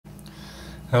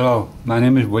Hello, my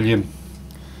name is William,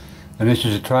 and this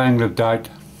is a Triangle of Doubt,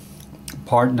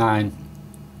 Part 9,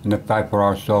 in the fight for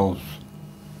our souls.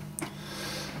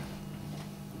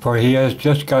 For he has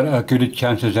just got as good a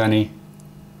chance as any,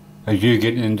 as you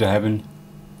getting into heaven,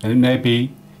 and it may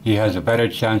be he has a better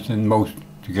chance than most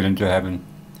to get into heaven.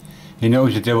 He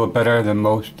knows the devil better than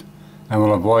most, and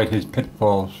will avoid his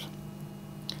pitfalls.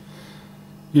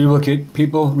 You will get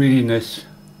people reading this,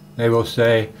 they will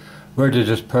say, where does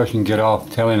this person get off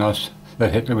telling us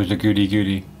that Hitler was a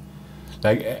goody-goody,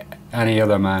 like any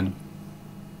other man?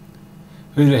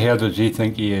 Who the hell does he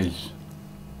think he is?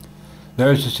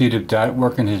 There's the seed of doubt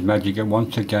working his magic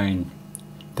once again.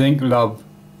 Think love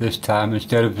this time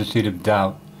instead of the seed of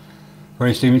doubt, for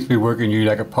he seems to be working you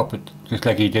like a puppet, just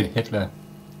like he did Hitler.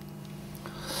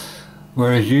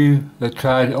 Whereas you that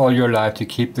tried all your life to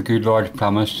keep the good Lord's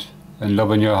promise and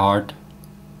love in your heart,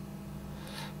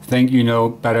 think you know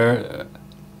better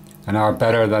and are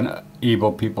better than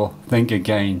evil people, think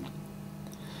again.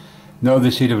 Know the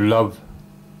seed of love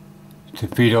to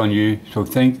feed on you, so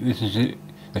think this is a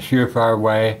surefire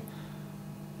way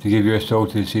to give your soul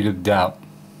to the seed of doubt.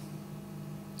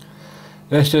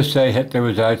 Let's just say Hitler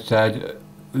was outside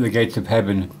the gates of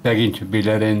heaven, begging to be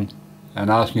let in and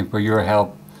asking for your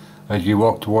help as you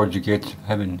walk towards the gates of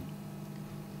heaven.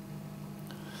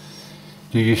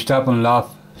 Do you stop and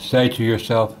laugh, say to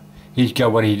yourself, he's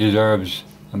got what he deserves,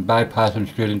 and bypass him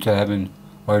straight into heaven?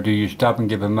 Or do you stop and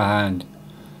give him a hand?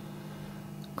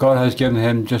 God has given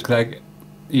him just like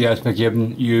he has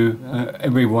forgiven you,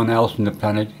 everyone else on the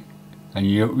planet, and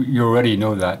you already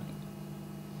know that.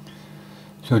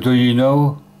 So do you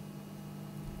know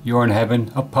you're in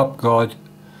heaven? Up pops God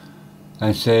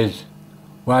and says,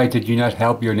 why did you not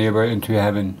help your neighbour into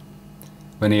heaven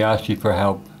when he asked you for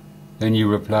help? Then you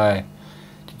reply,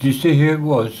 did you see who it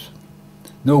was?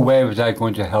 No way was I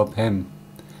going to help him.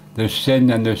 There's sin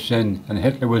and there's sin, and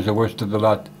Hitler was the worst of the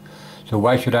lot, so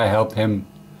why should I help him?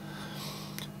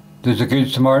 Does the Good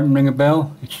Samaritan ring a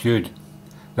bell? It should.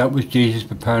 That was Jesus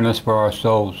preparing us for our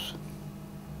souls.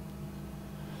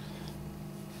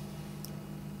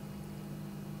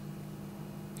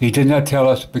 He did not tell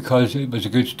us because it was a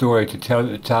good story to tell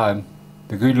at the time.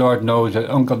 The good Lord knows that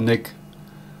Uncle Nick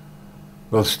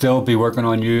will still be working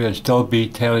on you and still be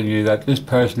telling you that this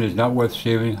person is not worth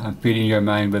saving and feeding your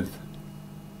mind with.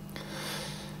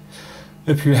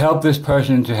 If you help this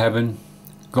person into heaven,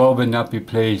 God will not be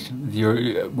pleased with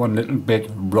your one little bit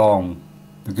wrong.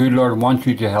 The good Lord wants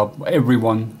you to help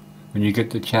everyone when you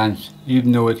get the chance,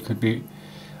 even though it could be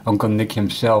Uncle Nick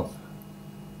himself.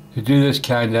 To do this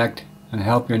kind act and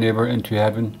help your neighbour into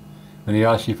heaven when he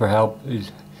asks you for help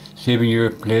is saving your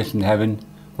place in heaven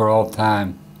for all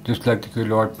time, just like the good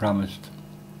Lord promised.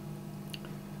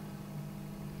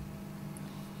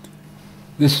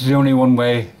 This is the only one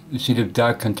way the seed of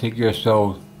doubt can take your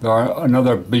soul. There are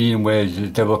another billion ways the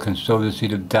devil can sow the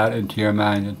seed of doubt into your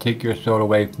mind and take your soul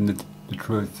away from the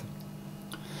truth.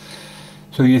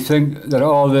 So you think that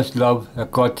all this love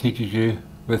that God teaches you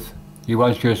with, he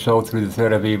wants your soul through the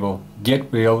threat of evil.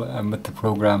 Get real and with the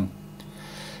program.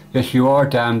 Yes, you are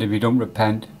damned if you don't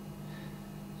repent.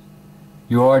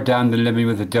 You are damned and living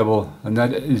with the devil, and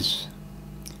that is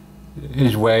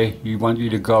his way. He wants you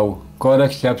to go. God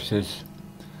accepts this,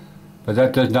 but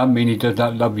that does not mean he does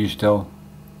not love you still.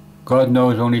 God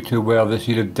knows only too well the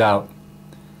seed of doubt,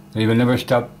 and he will never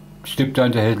stoop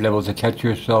down to his level to catch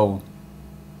your soul.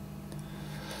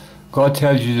 God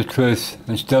tells you the truth,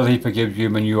 and still he forgives you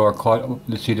when you are caught up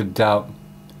in the seed of doubt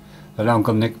that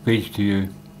Uncle Nick feeds to you.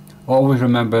 Always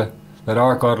remember that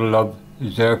our God of love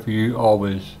is there for you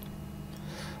always.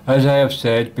 As I have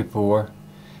said before,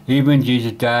 even when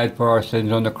Jesus died for our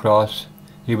sins on the cross,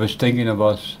 he was thinking of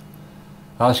us,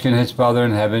 asking his Father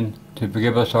in heaven to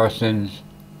forgive us our sins.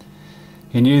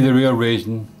 He knew the real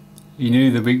reason. He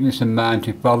knew the weakness in man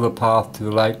to follow the path to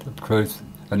the light of truth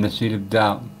and the seed of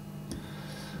doubt.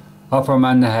 Offer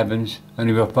man the heavens, and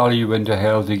he will follow you into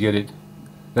hell to get it.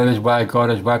 That is why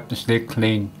God has wiped the slate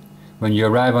clean. When you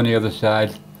arrive on the other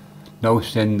side, no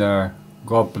sin there.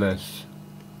 God bless.